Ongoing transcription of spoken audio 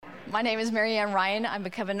My name is Mary Ann Ryan. I'm a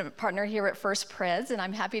covenant partner here at First Pres, and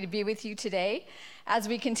I'm happy to be with you today as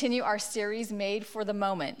we continue our series, Made for the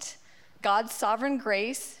Moment. God's sovereign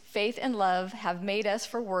grace, faith, and love have made us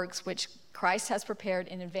for works which Christ has prepared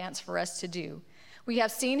in advance for us to do. We have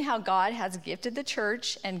seen how God has gifted the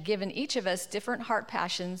church and given each of us different heart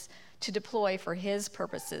passions to deploy for his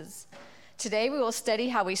purposes. Today we will study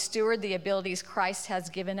how we steward the abilities Christ has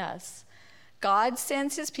given us. God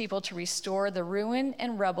sends his people to restore the ruin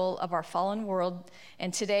and rubble of our fallen world,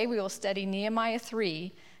 and today we will study Nehemiah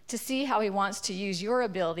 3 to see how he wants to use your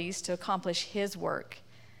abilities to accomplish his work.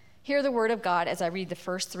 Hear the word of God as I read the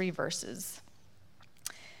first 3 verses.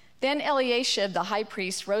 Then Eliashib the high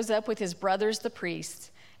priest rose up with his brothers the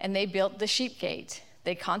priests, and they built the sheep gate.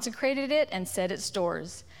 They consecrated it and set its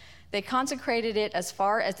doors. They consecrated it as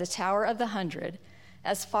far as the Tower of the 100,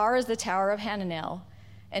 as far as the Tower of Hananel.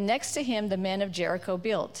 And next to him the men of Jericho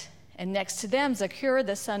built, and next to them Zaccur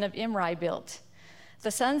the son of Imri built. The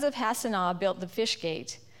sons of Hassenaah built the fish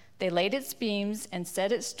gate. They laid its beams and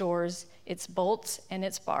set its doors, its bolts and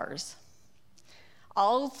its bars.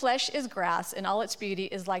 All flesh is grass, and all its beauty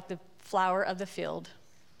is like the flower of the field.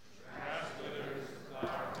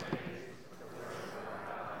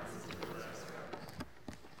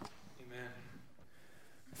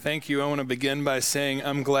 Thank you. I want to begin by saying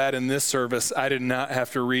I'm glad in this service I did not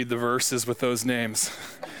have to read the verses with those names.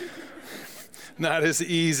 Not as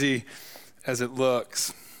easy as it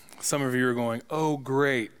looks. Some of you are going, oh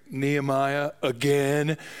great, Nehemiah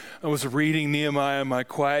again? I was reading Nehemiah in my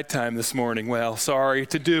quiet time this morning. Well, sorry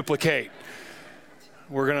to duplicate.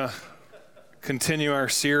 We're going to continue our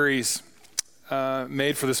series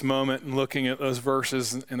made for this moment and looking at those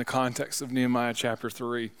verses in the context of Nehemiah chapter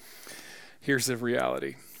 3. Here's the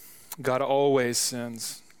reality. God always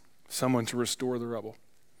sends someone to restore the rubble.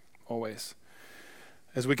 Always.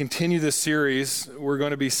 As we continue this series, we're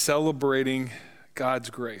going to be celebrating God's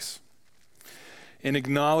grace and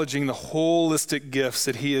acknowledging the holistic gifts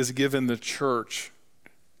that he has given the church,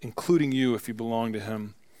 including you if you belong to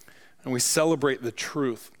him. And we celebrate the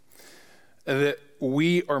truth that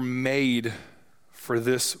we are made for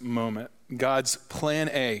this moment. God's plan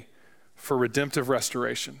A for redemptive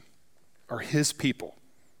restoration are his people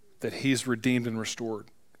that he's redeemed and restored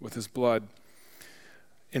with his blood.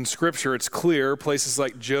 In Scripture, it's clear, places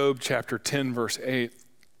like Job chapter 10, verse 8,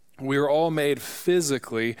 we are all made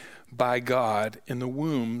physically by God in the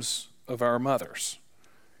wombs of our mothers.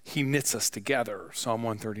 He knits us together, Psalm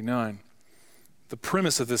 139. The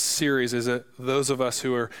premise of this series is that those of us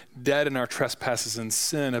who are dead in our trespasses and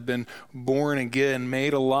sin have been born again,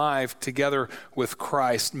 made alive together with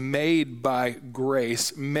Christ, made by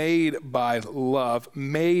grace, made by love,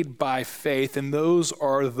 made by faith, and those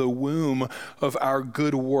are the womb of our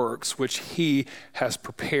good works, which he has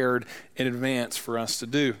prepared in advance for us to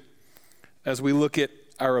do. As we look at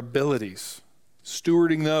our abilities,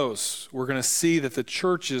 stewarding those, we're going to see that the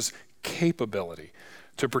church's capability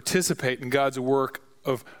to participate in God's work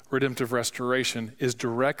of redemptive restoration is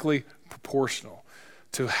directly proportional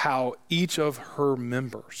to how each of her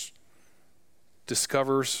members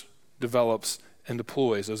discovers, develops, and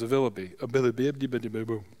deploys those abilities.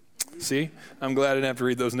 See? I'm glad I didn't have to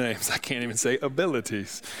read those names. I can't even say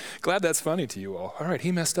abilities. Glad that's funny to you all. All right,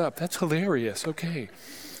 he messed up. That's hilarious. Okay.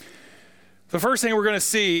 The first thing we're going to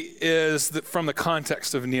see is that from the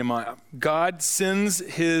context of Nehemiah, God sends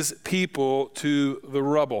his people to the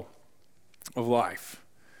rubble of life.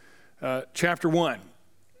 Chapter 1,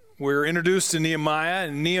 we're introduced to Nehemiah,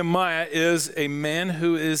 and Nehemiah is a man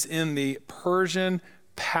who is in the Persian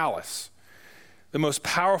palace, the most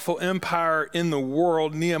powerful empire in the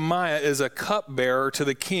world. Nehemiah is a cupbearer to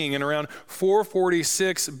the king. And around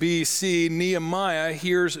 446 BC, Nehemiah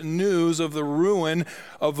hears news of the ruin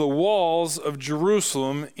of the walls of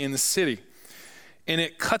Jerusalem in the city. And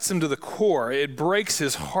it cuts him to the core. It breaks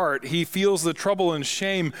his heart. He feels the trouble and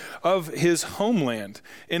shame of his homeland.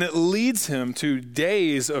 And it leads him to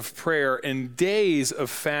days of prayer and days of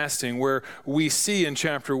fasting, where we see in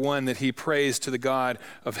chapter 1 that he prays to the God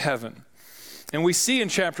of heaven. And we see in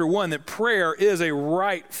chapter 1 that prayer is a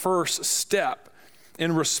right first step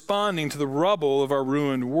in responding to the rubble of our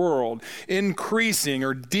ruined world. Increasing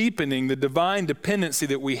or deepening the divine dependency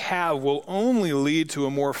that we have will only lead to a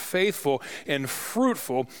more faithful and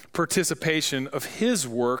fruitful participation of his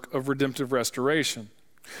work of redemptive restoration.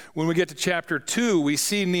 When we get to chapter 2, we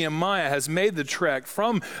see Nehemiah has made the trek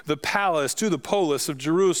from the palace to the polis of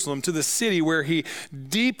Jerusalem to the city, where he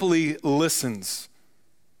deeply listens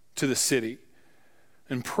to the city.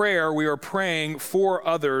 In prayer, we are praying for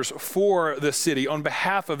others, for the city, on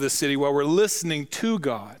behalf of the city, while we're listening to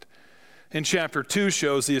God. in chapter 2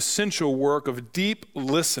 shows the essential work of deep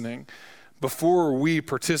listening before we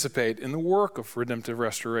participate in the work of redemptive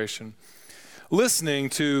restoration. Listening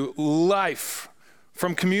to life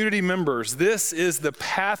from community members. This is the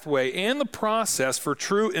pathway and the process for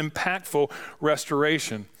true impactful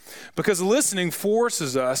restoration. Because listening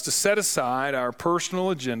forces us to set aside our personal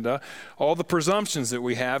agenda, all the presumptions that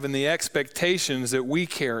we have and the expectations that we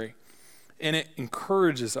carry. And it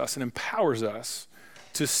encourages us and empowers us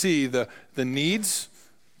to see the needs,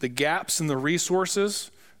 the gaps in the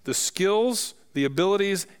resources, the skills, the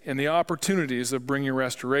abilities, and the opportunities of bringing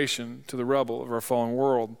restoration to the rubble of our fallen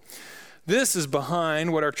world. This is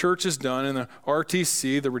behind what our church has done in the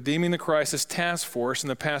RTC, the Redeeming the Crisis Task Force, in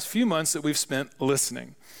the past few months that we've spent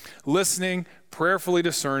listening. Listening, prayerfully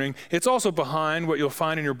discerning. It's also behind what you'll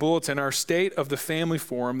find in your bulletin, our State of the Family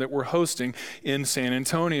Forum that we're hosting in San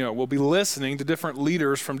Antonio. We'll be listening to different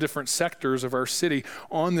leaders from different sectors of our city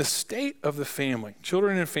on the state of the family,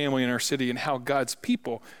 children and family in our city, and how God's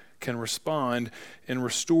people can respond in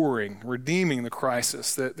restoring, redeeming the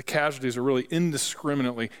crisis. That the casualties are really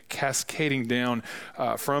indiscriminately cascading down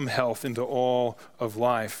from health into all of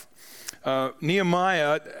life.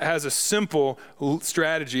 Nehemiah has a simple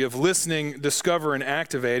strategy of listening, discover, and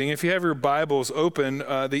activating. If you have your Bibles open,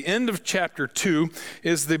 the end of chapter 2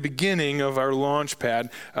 is the beginning of our launch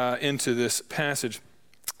pad into this passage.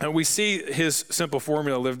 We see his simple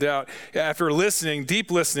formula lived out. After listening, deep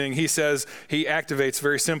listening, he activates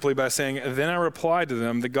very simply by saying, "Then I replied to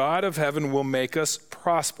them, the God of heaven will make us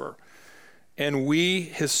prosper, and we,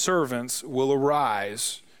 his servants, will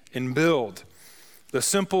arise and build." The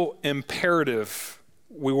simple imperative,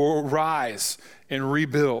 we will rise and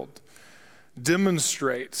rebuild,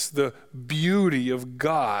 demonstrates the beauty of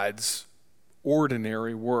God's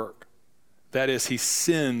ordinary work. That is, he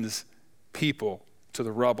sends people to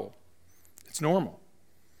the rubble. It's normal.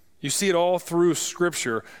 You see it all through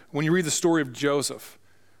Scripture. When you read the story of Joseph,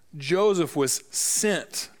 Joseph was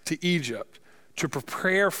sent to Egypt to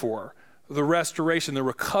prepare for the restoration, the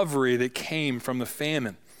recovery that came from the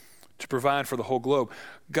famine, to provide for the whole globe.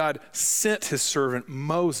 God sent his servant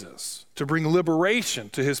Moses to bring liberation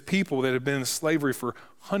to his people that had been in slavery for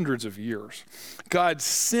hundreds of years. God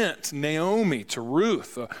sent Naomi to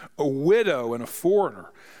Ruth, a widow and a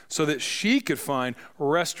foreigner, so that she could find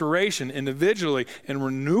restoration individually and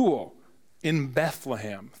renewal in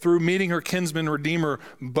Bethlehem through meeting her kinsman redeemer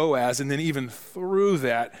Boaz, and then even through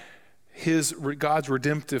that, God's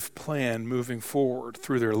redemptive plan moving forward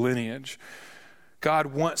through their lineage. God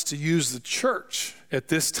wants to use the church at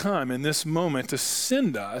this time, in this moment, to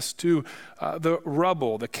send us to the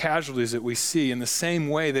rubble, the casualties that we see, in the same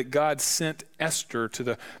way that God sent Esther to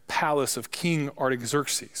the palace of King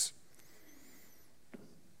Artaxerxes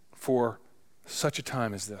for such a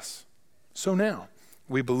time as this. So now,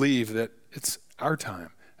 we believe that it's our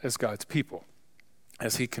time as God's people,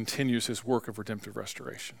 as he continues his work of redemptive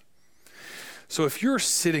restoration. So if you're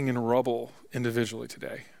sitting in rubble individually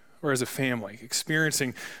today, or as a family,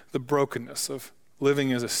 experiencing the brokenness of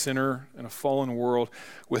living as a sinner in a fallen world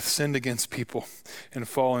with sinned against people and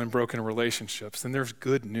fallen and broken relationships, then there's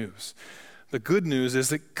good news. The good news is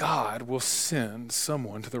that God will send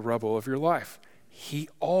someone to the rubble of your life. He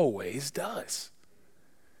always does.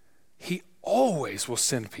 He always will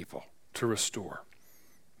send people to restore.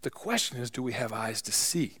 The question is, do we have eyes to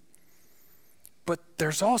see? But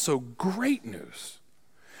there's also great news.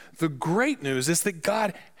 The great news is that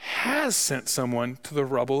God has sent someone to the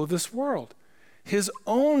rubble of this world, his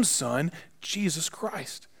own son, Jesus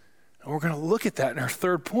Christ. And we're going to look at that in our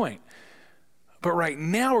third point. But right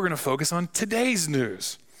now we're going to focus on today's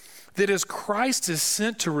news, that as Christ is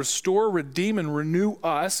sent to restore, redeem, and renew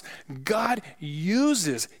us, God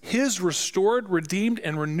uses his restored, redeemed,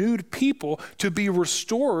 and renewed people to be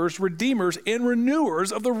restorers, redeemers, and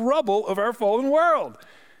renewers of the rubble of our fallen world.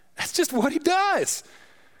 That's just what he does.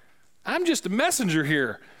 I'm just a messenger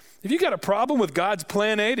here. If you got a problem with God's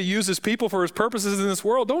plan A to use his people for his purposes in this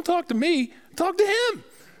world, don't talk to me, talk to him.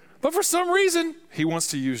 But for some reason, he wants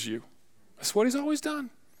to use you. That's what he's always done.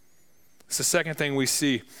 It's the second thing we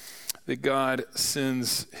see, that God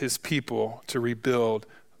sends his people to rebuild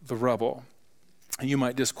the rubble. And you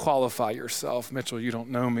might disqualify yourself. Mitchell, you don't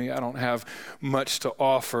know me. I don't have much to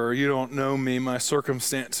offer. You don't know me. My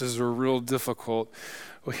circumstances are real difficult.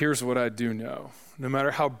 Well, here's what I do know. No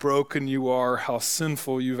matter how broken you are, how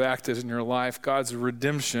sinful you've acted in your life, God's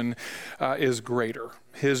redemption is greater.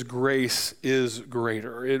 His grace is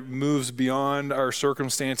greater. It moves beyond our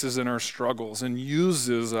circumstances and our struggles and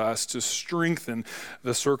uses us to strengthen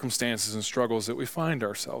the circumstances and struggles that we find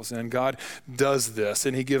ourselves in. God does this,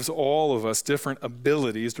 and he gives all of us different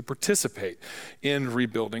abilities to participate in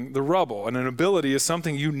rebuilding the rubble. And an ability is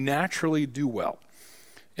something you naturally do well.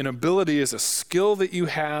 An ability is a skill that you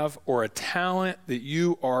have or a talent that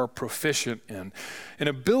you are proficient in. And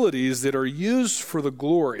abilities that are used for the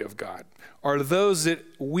glory of God are those that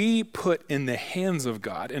we put in the hands of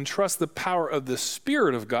God and trust the power of the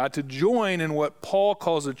Spirit of God to join in what Paul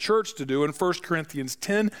calls the church to do in 1 Corinthians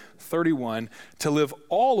 10:31, to live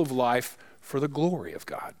all of life for the glory of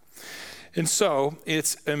God. And so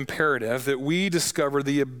it's imperative that we discover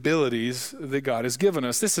the abilities that God has given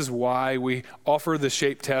us. This is why we offer the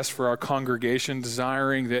SHAPE test for our congregation,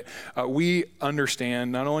 desiring that we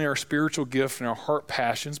understand not only our spiritual gift and our heart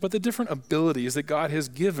passions, but the different abilities that God has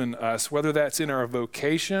given us, whether that's in our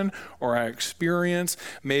vocation or our experience,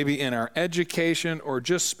 maybe in our education, or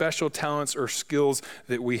just special talents or skills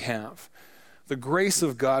that we have. The grace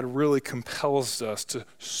of God really compels us to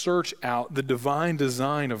search out the divine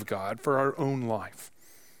design of God for our own life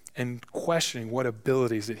and questioning what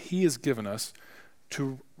abilities that he has given us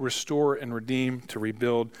to restore and redeem, to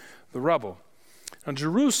rebuild the rubble. Now,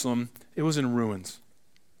 Jerusalem, it was in ruins.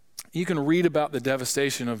 You can read about the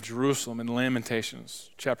devastation of Jerusalem in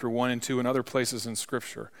Lamentations, chapter 1 and 2, and other places in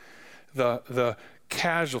Scripture. The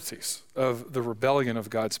casualties of the rebellion of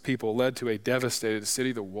God's people led to a devastated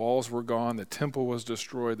city. The walls were gone, the temple was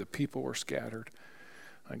destroyed, the people were scattered.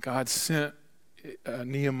 And God sent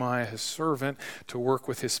Nehemiah, his servant, to work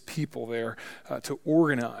with his people there to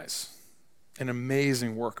organize an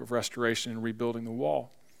amazing work of restoration and rebuilding the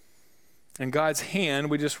wall. And God's hand,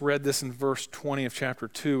 we just read this in verse 20 of chapter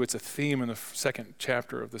 2. It's a theme in the second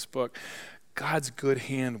chapter of this book. God's good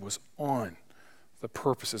hand was on the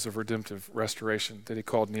purposes of redemptive restoration that he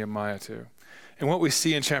called Nehemiah to. And what we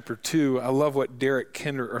see in chapter 2, I love what Derek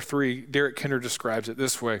Kinder describes it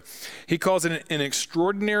this way. He calls it an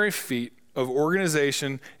extraordinary feat of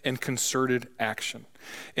organization and concerted action.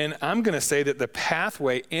 And I'm going to say that the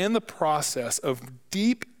pathway and the process of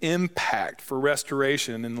deep impact for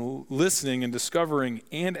restoration and listening and discovering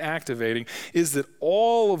and activating is that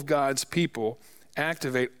all of God's people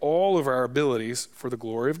activate all of our abilities for the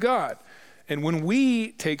glory of God. And when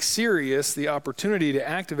we take serious the opportunity to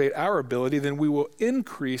activate our ability, then we will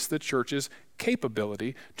increase the church's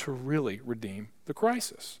capability to really redeem the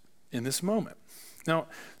crisis in this moment. Now,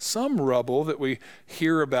 some rubble that we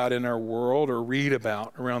hear about in our world or read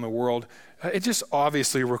about around the world, it just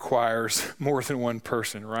obviously requires more than one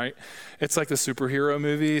person, right? It's like the superhero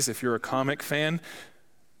movies. If you're a comic fan,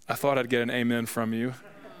 I thought I'd get an amen from you.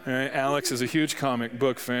 Right? Alex is a huge comic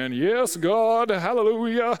book fan. Yes, God,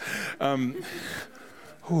 hallelujah.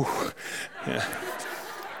 Yeah.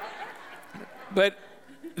 But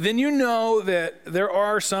then you know that there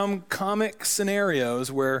are some comic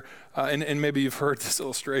scenarios where, and maybe you've heard this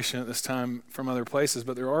illustration at this time from other places,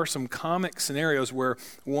 but there are some comic scenarios where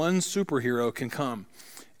one superhero can come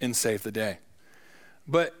and save the day.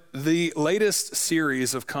 But the latest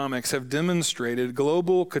series of comics have demonstrated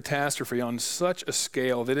global catastrophe on such a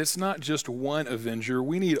scale that it's not just one Avenger.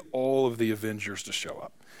 We need all of the Avengers to show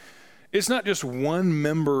up. It's not just one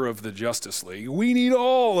member of the Justice League. We need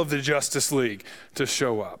all of the Justice League to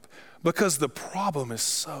show up because the problem is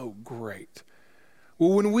so great.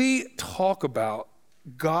 Well, when we talk about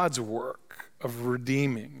God's work of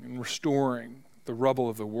redeeming and restoring the rubble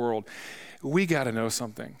of the world, we got to know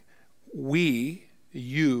something. We,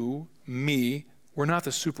 you, me, we're not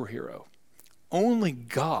the superhero. Only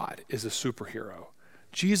God is a superhero,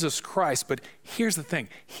 Jesus Christ. But here's the thing.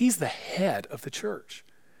 He's the head of the church.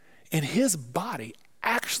 And his body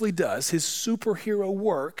actually does his superhero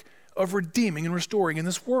work of redeeming and restoring in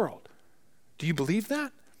this world. Do you believe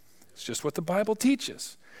that? It's just what the Bible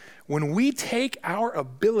teaches. When we take our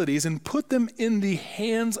abilities and put them in the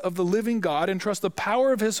hands of the living God and trust the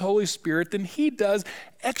power of his Holy Spirit, then he does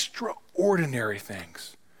extraordinary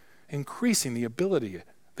things, increasing the ability,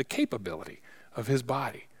 the capability of his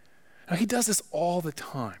body. Now, he does this all the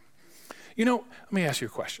time. You know, let me ask you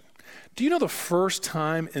a question. Do you know the first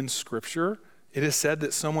time in Scripture it is said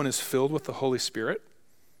that someone is filled with the Holy Spirit?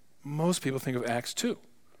 Most people think of Acts 2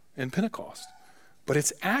 and Pentecost, but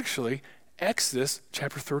it's actually Exodus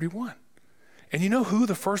chapter 31. And you know who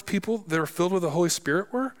the first people that are filled with the Holy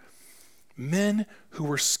Spirit were? Men who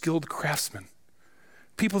were skilled craftsmen,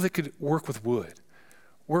 people that could work with wood,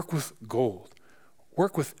 work with gold,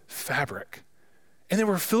 work with fabric. And they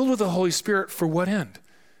were filled with the Holy Spirit for what end?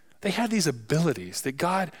 They had these abilities that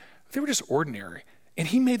God, they were just ordinary. And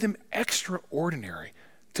he made them extraordinary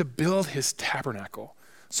to build his tabernacle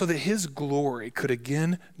so that his glory could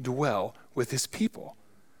again dwell with his people.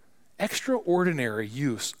 Extraordinary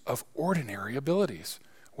use of ordinary abilities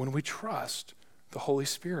when we trust the Holy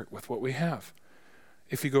Spirit with what we have.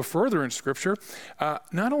 If you go further in Scripture,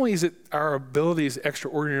 not only is it our abilities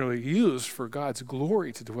extraordinarily used for God's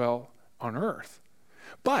glory to dwell on earth,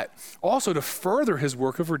 but also to further his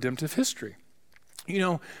work of redemptive history. You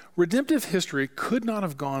know, redemptive history could not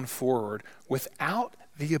have gone forward without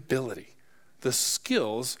the ability, the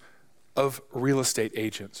skills of real estate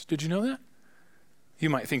agents. Did you know that? You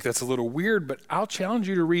might think that's a little weird, but I'll challenge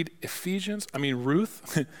you to read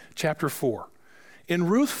Ruth chapter 4. In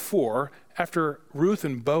Ruth 4, after Ruth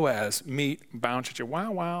and Boaz meet,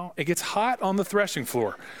 wow, it gets hot on the threshing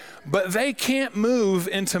floor. But they can't move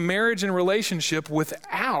into marriage and relationship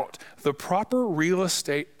without the proper real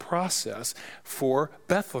estate process for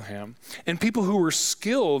Bethlehem. And people who were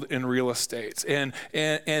skilled in real estate and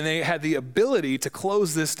they had the ability to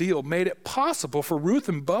close this deal made it possible for Ruth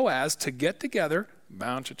and Boaz to get together,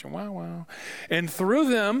 and through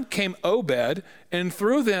them came Obed, and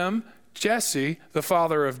through them Jesse, the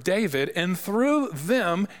father of David, and through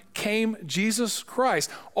them came Jesus Christ,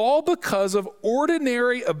 all because of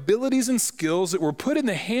ordinary abilities and skills that were put in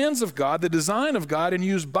the hands of God, the design of God, and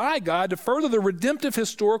used by God to further the redemptive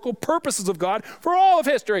historical purposes of God for all of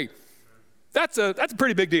history. That's a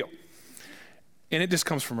pretty big deal. And it just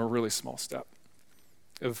comes from a really small step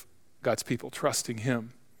of God's people trusting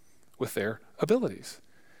him with their abilities.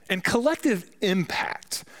 And collective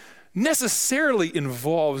impact necessarily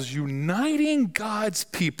involves uniting God's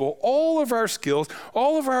people, all of our skills,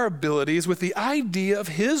 all of our abilities with the idea of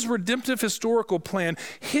his redemptive historical plan,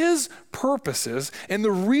 his purposes, and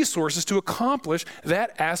the resources to accomplish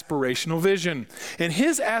that aspirational vision. And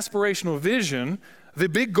his aspirational vision, the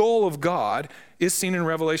big goal of God, is seen in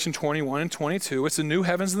Revelation 21 and 22. It's the new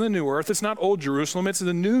heavens and the new earth. It's not old Jerusalem. It's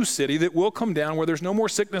the new city that will come down where there's no more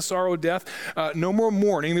sickness, sorrow, death, no more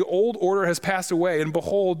mourning. The old order has passed away, and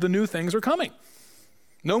behold, the new things are coming.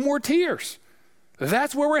 No more tears.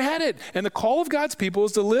 That's where we're headed. And the call of God's people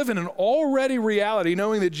is to live in an already reality,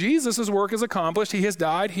 knowing that Jesus' work is accomplished. He has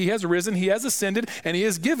died, he has risen, he has ascended, and he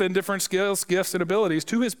has given different skills, gifts, and abilities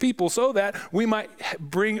to his people so that we might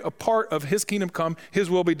bring a part of his kingdom come, his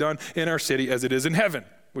will be done in our city as it is in heaven.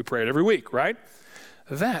 We pray it every week, right?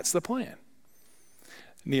 That's the plan.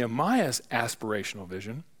 Nehemiah's aspirational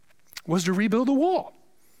vision was to rebuild the wall.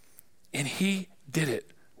 And he did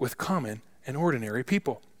it with common and ordinary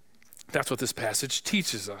people. That's what this passage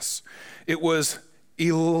teaches us. It was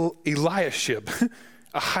Eliashib,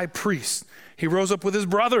 a high priest. He rose up with his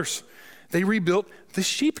brothers. They rebuilt the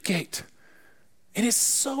sheep gate. And it's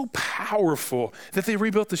so powerful that they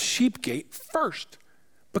rebuilt the sheep gate first,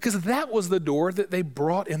 because that was the door that they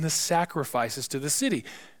brought in the sacrifices to the city.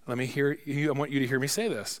 I want you to hear me say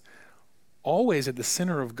this. Always at the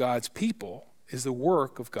center of God's people is the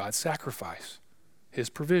work of God's sacrifice, his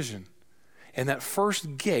provision. And that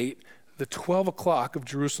first gate, the 12 o'clock of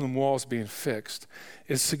Jerusalem walls being fixed,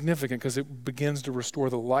 is significant because it begins to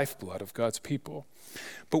restore the lifeblood of God's people.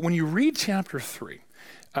 But when you read chapter 3,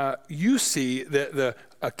 you see that the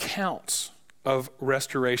accounts of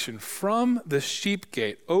restoration from the sheep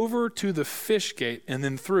gate over to the fish gate and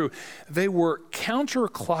then through, they were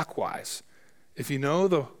counterclockwise. If you know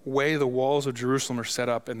the way the walls of Jerusalem are set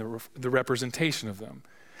up and the representation of them.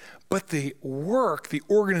 But the work, the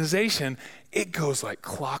organization, it goes like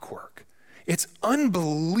clockwork. It's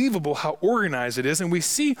unbelievable how organized it is. And we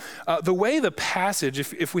see the way the passage,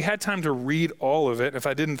 if we had time to read all of it, if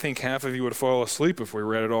I didn't think half of you would fall asleep if we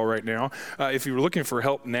read it all right now, if you were looking for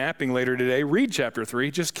help napping later today, read chapter 3.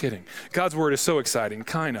 Just kidding. God's word is so exciting,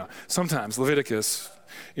 Sometimes Leviticus,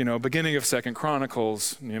 beginning of 2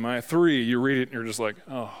 Chronicles, Nehemiah 3, you read it and you're just like,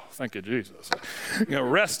 oh, thank you, Jesus.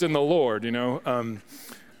 Rest in the Lord,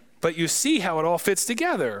 But you see how it all fits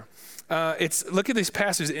together. Look at these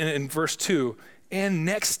passages in verse 2. And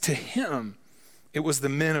next to him, it was the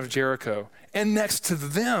men of Jericho. And next to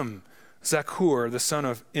them, Zakur, the son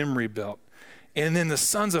of Imri, built. And then the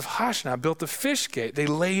sons of Hashnah built the fish gate. They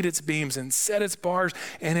laid its beams and set its bars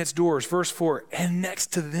and its doors. Verse 4, and next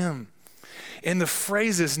to them. And the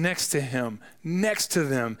phrases next to him, next to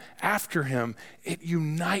them, after him, it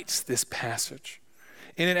unites this passage.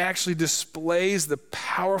 And it actually displays the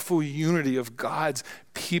powerful unity of God's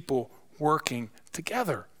people working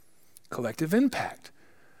together, collective impact.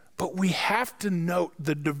 But we have to note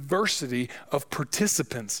the diversity of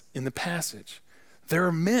participants in the passage. There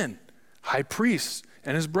are men, high priests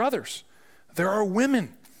and his brothers. There are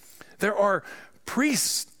women. There are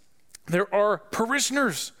priests. There are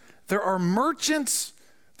parishioners. There are merchants.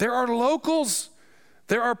 There are locals.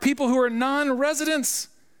 There are people who are non-residents.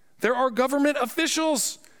 There are government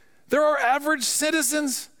officials. There are average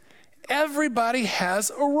citizens. Everybody has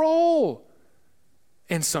a role.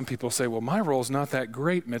 And some people say, well, my role's not that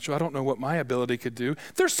great, Mitchell. I don't know what my ability could do.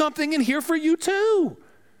 There's something in here for you too.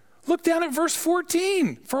 Look down at verse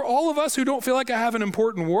 14. For all of us who don't feel like I have an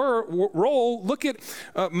important role, look at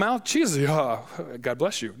Malchizedek. God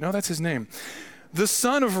bless you. No, that's his name. The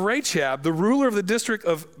son of Rechab, the ruler of the district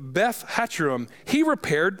of Beth Hatcherim, he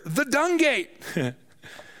repaired the dung gate.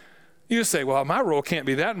 You say, well, my role can't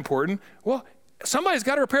be that important. Well, somebody's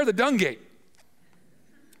got to repair the dung gate.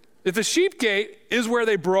 If the sheep gate is where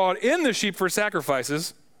they brought in the sheep for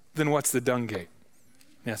sacrifices, then what's the dung gate?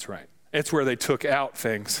 That's right. It's where they took out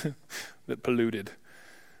things that polluted,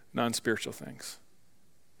 non-spiritual things.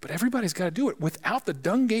 But everybody's got to do it. Without the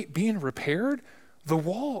dung gate being repaired, the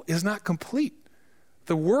wall is not complete.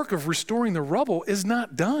 The work of restoring the rubble is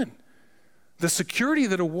not done. The security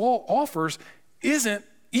that a wall offers isn't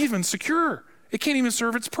even secure. It can't even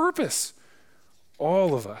serve its purpose.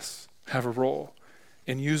 All of us have a role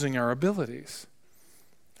in using our abilities.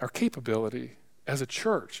 Our capability as a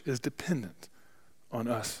church is dependent on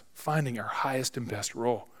us finding our highest and best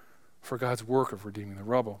role for God's work of redeeming the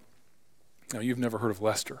rubble. Now, you've never heard of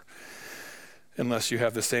Lester, unless you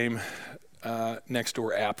have the same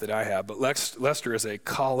Nextdoor app that I have, but Lester is a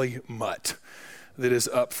collie mutt that is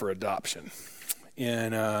up for adoption.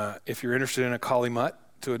 And if you're interested in a collie mutt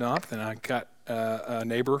to adopt, then I got a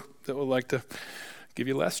neighbor that would like to give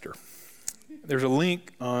you Lester. There's a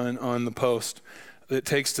link on the post that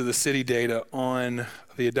takes to the city data on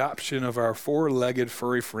the adoption of our four-legged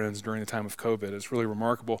furry friends during the time of COVID. It's really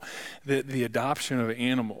remarkable that the adoption of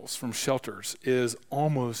animals from shelters is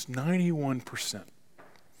almost 91%.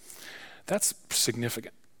 That's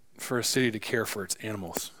significant for a city to care for its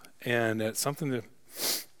animals, and it's something to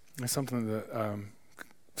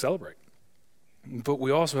celebrate. But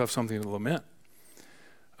we also have something to lament.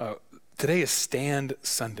 Today is Stand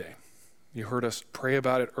Sunday. You heard us pray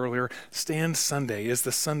about it earlier. Stand Sunday is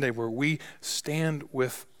the Sunday where we stand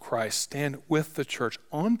with Christ, stand with the church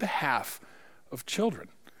on behalf of children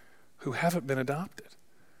who haven't been adopted,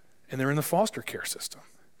 and they're in the foster care system.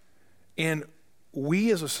 And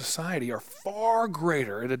we as a society are far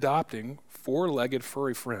greater at adopting four-legged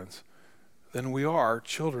furry friends than we are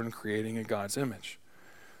children creating in God's image.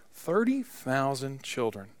 30,000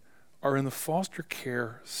 children are in the foster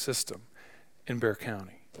care system in Bexar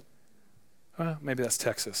County. Well, maybe that's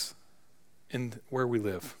Texas, in where we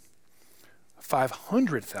live.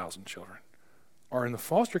 500,000 children are in the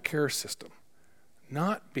foster care system,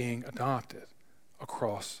 not being adopted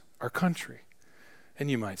across our country.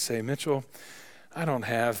 And you might say, Mitchell, I don't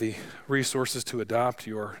have the resources to adopt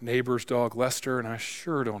your neighbor's dog, Lester, and I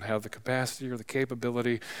sure don't have the capacity or the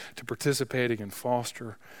capability to participating in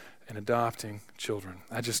foster and adopting children.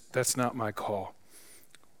 That's not my call.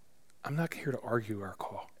 I'm not here to argue our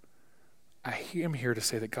call. I am here to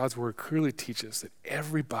say that God's word clearly teaches that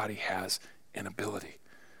everybody has an ability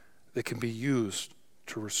that can be used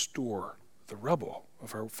to restore the rubble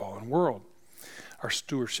of our fallen world. Our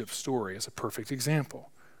stewardship story is a perfect example.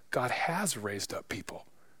 God has raised up people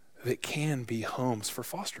that can be homes for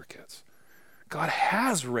foster kids. God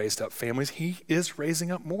has raised up families. He is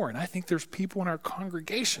raising up more. And I think there's people in our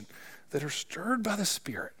congregation that are stirred by the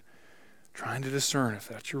Spirit, trying to discern if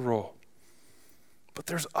that's your role. But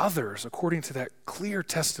there's others, according to that clear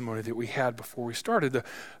testimony that we had before we started,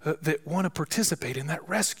 that want to participate in that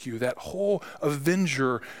rescue, that whole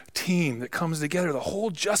Avenger team that comes together, the whole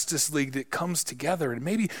Justice League that comes together. And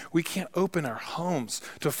maybe we can't open our homes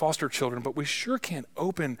to foster children, but we sure can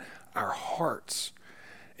open our hearts.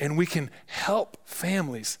 And we can help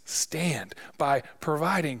families stand by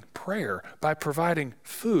providing prayer, by providing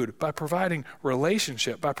food, by providing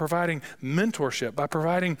relationship, by providing mentorship, by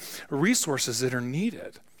providing resources that are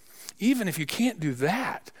needed. Even if you can't do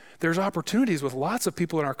that, there's opportunities with lots of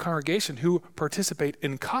people in our congregation who participate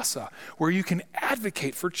in CASA, where you can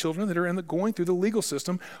advocate for children that are going through the legal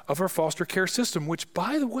system of our foster care system, which,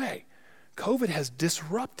 by the way, COVID has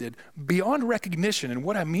disrupted beyond recognition. And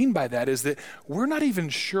what I mean by that is that we're not even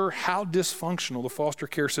sure how dysfunctional the foster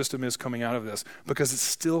care system is coming out of this, because it's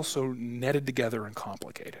still so netted together and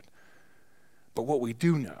complicated. But what we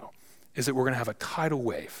do know is that we're going to have a tidal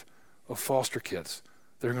wave of foster kids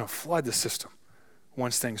that are going to flood the system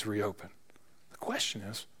once things reopen. The question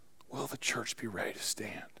is, will the church be ready to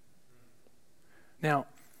stand? Now,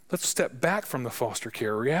 let's step back from the foster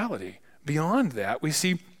care reality. Beyond that, we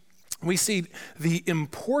see we see the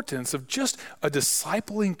importance of just a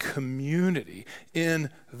discipling community in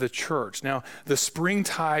the church. Now, the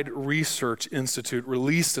Springtide Research Institute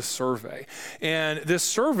released a survey, and this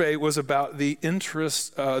survey was about the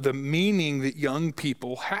interest, the meaning that young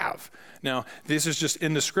people have. Now, this is just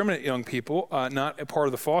indiscriminate young people, not a part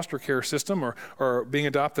of the foster care system or being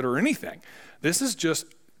adopted or anything. This is just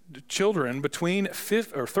children between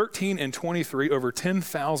 13 and 23, over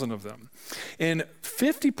 10,000 of them. And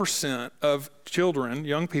 50% of children,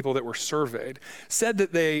 young people that were surveyed, said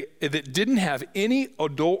that that didn't have any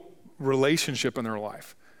adult relationship in their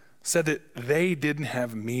life, said that they didn't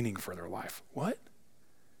have meaning for their life. What?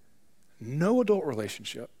 No adult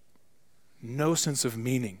relationship, no sense of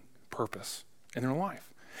meaning, purpose in their life.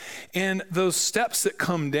 And those steps that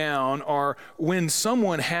come down are when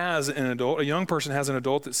someone has an adult, a young person has an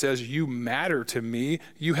adult that says, you matter to me,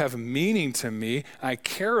 you have meaning to me, I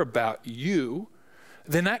care about you,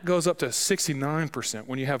 then that goes up to 69%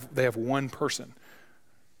 when they have one person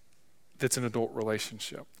that's an adult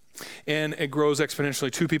relationship. And it grows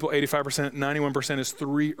exponentially. 2 people, 85%, 91% is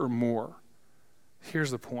 3 or more. Here's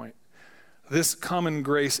the point. This Common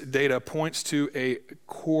Grace data points to a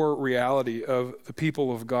core reality of the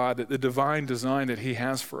people of God, that the divine design that he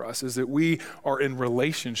has for us is that we are in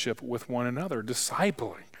relationship with one another,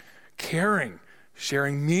 discipling, caring,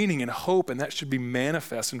 sharing meaning and hope, and that should be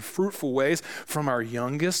manifest in fruitful ways from our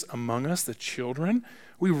youngest among us, the children.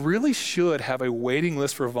 We really should have a waiting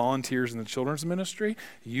list for volunteers in the children's ministry,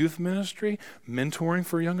 youth ministry, mentoring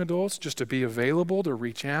for young adults, just to be available, to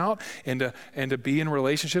reach out, and to be in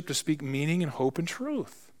relationship, to speak meaning and hope and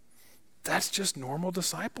truth. That's just normal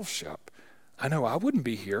discipleship. I know I wouldn't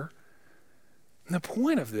be here. And the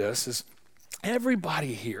point of this is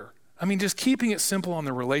everybody here, just keeping it simple on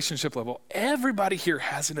the relationship level, everybody here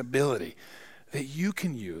has an ability that you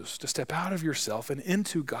can use to step out of yourself and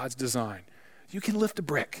into God's design. You can lift a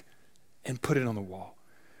brick and put it on the wall.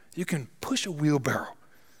 You can push a wheelbarrow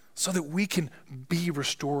so that we can be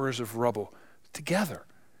restorers of rubble together.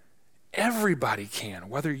 Everybody can,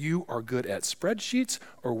 whether you are good at spreadsheets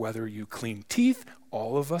or whether you clean teeth,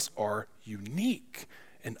 all of us are unique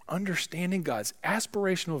in understanding God's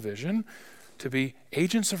aspirational vision to be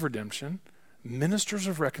agents of redemption, ministers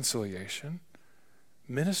of reconciliation,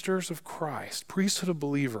 ministers of Christ, priesthood of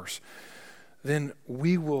believers. Then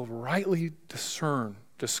we will rightly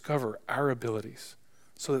discover our abilities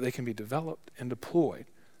so that they can be developed and deployed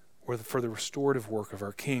for the restorative work of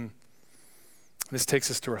our King. This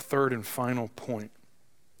takes us to our third and final point.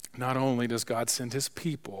 Not only does God send his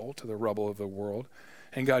people to the rubble of the world,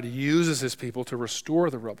 and God uses his people to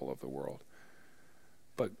restore the rubble of the world,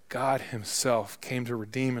 but God himself came to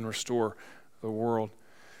redeem and restore the world.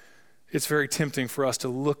 It's very tempting for us to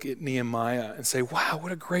look at Nehemiah and say, wow,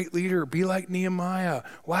 what a great leader. Be like Nehemiah.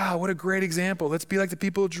 Wow, what a great example. Let's be like the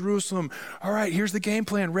people of Jerusalem. All right, here's the game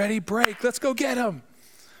plan. Ready, break. Let's go get them.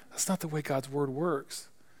 That's not the way God's word works.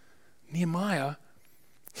 Nehemiah,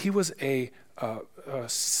 he was a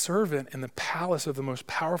servant in the palace of the most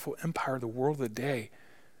powerful empire of the world of the day,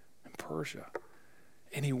 in Persia.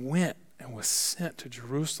 And he went and was sent to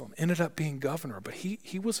Jerusalem, ended up being governor, but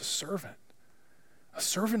he was a servant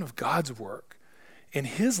of God's work. And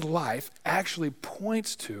his life actually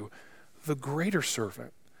points to the greater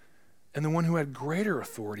servant and the one who had greater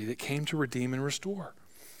authority that came to redeem and restore.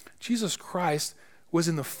 Jesus Christ was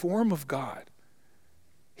in the form of God.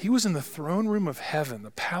 He was in the throne room of heaven,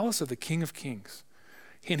 the palace of the King of Kings.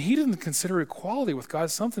 And he didn't consider equality with God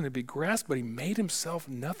something to be grasped, but he made himself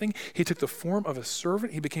nothing. He took the form of a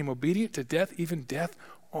servant. He became obedient to death, even death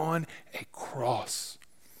on a cross.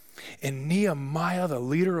 And Nehemiah, the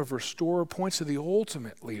leader of restorer, points to the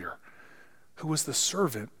ultimate leader, who was the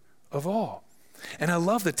servant of all. And I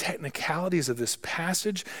love the technicalities of this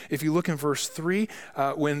passage. If you look in verse 3,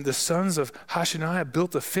 when the sons of Hashabiah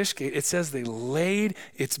built the fish gate, it says they laid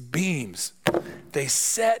its beams. They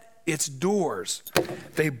set its doors.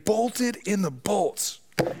 They bolted in the bolts,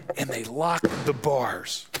 and they locked the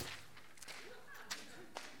bars.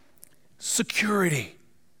 Security.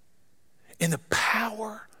 And the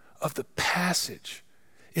power of the passage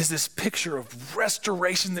is this picture of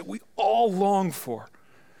restoration that we all long for.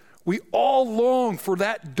 We all long for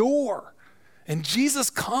that door. And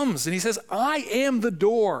Jesus comes and he says, I am the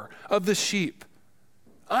door of the sheep.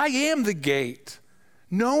 I am the gate.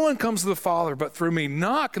 No one comes to the Father but through me.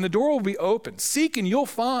 Knock and the door will be open. Seek and you'll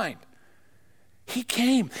find. He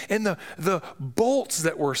came, and the bolts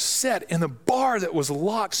that were set and the bar that was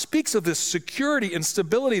locked speaks of this security and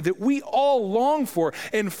stability that we all long for.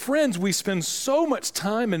 And friends, we spend so much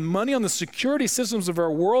time and money on the security systems of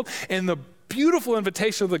our world, and the beautiful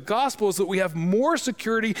invitation of the gospel is that we have more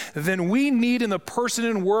security than we need in the person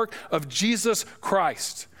and work of Jesus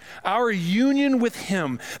Christ. Our union with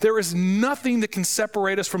him, there is nothing that can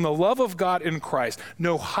separate us from the love of God in Christ.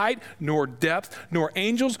 No height, nor depth, nor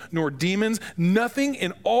angels, nor demons. Nothing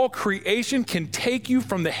in all creation can take you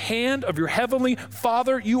from the hand of your heavenly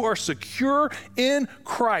Father. You are secure in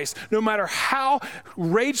Christ. No matter how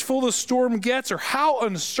rageful the storm gets or how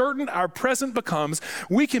uncertain our present becomes,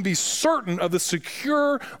 we can be certain of the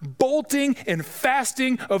secure bolting and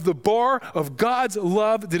fasting of the bar of God's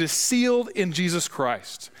love that is sealed in Jesus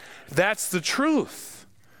Christ. That's the truth.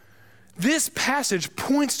 This passage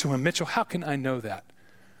points to him. Mitchell, how can I know that?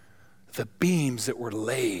 The beams that were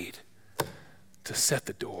laid to set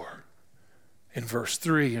the door. In verse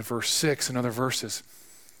 3 and verse 6 and other verses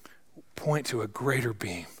point to a greater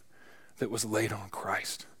beam that was laid on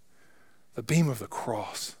Christ. The beam of the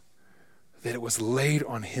cross, that it was laid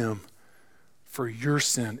on him for your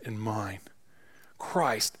sin and mine.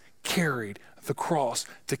 Christ carried the cross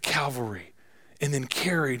to Calvary and then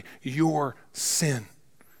carried your sin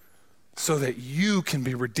so that you can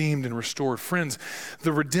be redeemed and restored. Friends,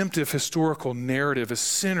 the redemptive historical narrative is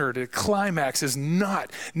centered. The climax is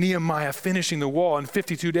not Nehemiah finishing the wall in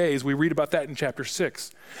 52 days. We read about that in chapter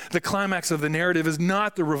 6. The climax of the narrative is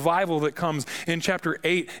not the revival that comes in chapter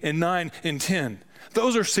 8 and 9 and 10.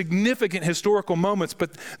 Those are significant historical moments,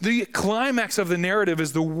 but the climax of the narrative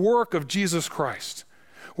is the work of Jesus Christ,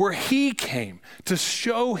 where he came to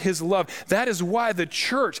show his love. That is why the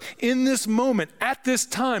church in this moment, at this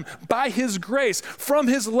time, by his grace, from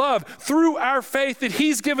his love, through our faith that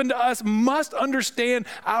he's given to us, must understand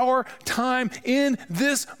our time in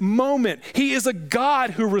this moment. He is a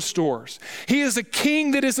God who restores. He is a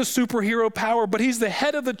king that is a superhero power, but he's the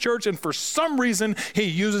head of the church, and for some reason, he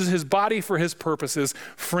uses his body for his purposes.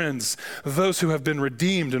 Friends, those who have been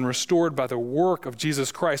redeemed and restored by the work of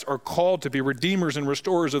Jesus Christ are called to be redeemers and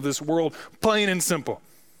restorers of this world, plain and simple.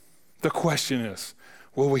 The question is,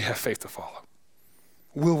 will we have faith to follow?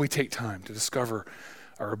 Will we take time to discover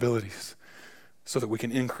our abilities so that we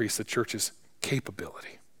can increase the church's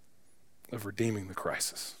capability of redeeming the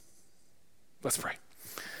crisis? Let's pray.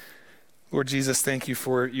 Lord Jesus, thank you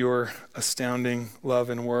for your astounding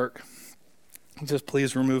love and work. Just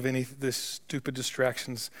please remove any of the stupid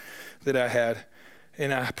distractions that I had.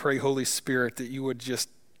 And I pray, Holy Spirit, that you would just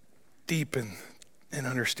deepen an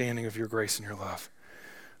understanding of your grace and your love.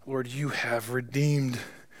 Lord, you have redeemed.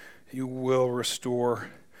 You will restore.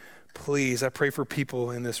 Please, I pray for people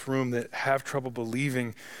in this room that have trouble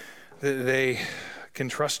believing that they can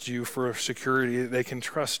trust you for security, that they can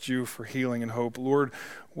trust you for healing and hope. Lord,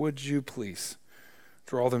 would you please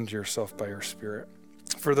draw them to yourself by your Spirit?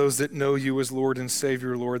 For those that know you as Lord and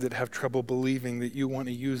Savior, Lord, that have trouble believing that you want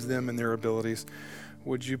to use them and their abilities,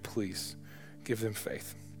 would you please give them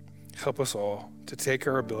faith? Help us all to take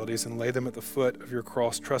our abilities and lay them at the foot of your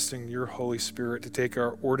cross, trusting your Holy Spirit to take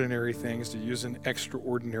our ordinary things to use in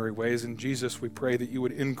extraordinary ways. And Jesus, we pray that you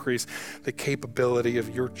would increase the capability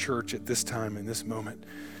of your church at this time, in this moment.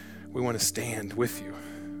 We want to stand with you.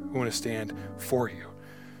 We want to stand for you.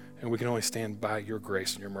 And we can only stand by your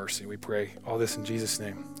grace and your mercy. We pray all this in Jesus'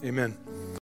 name. Amen.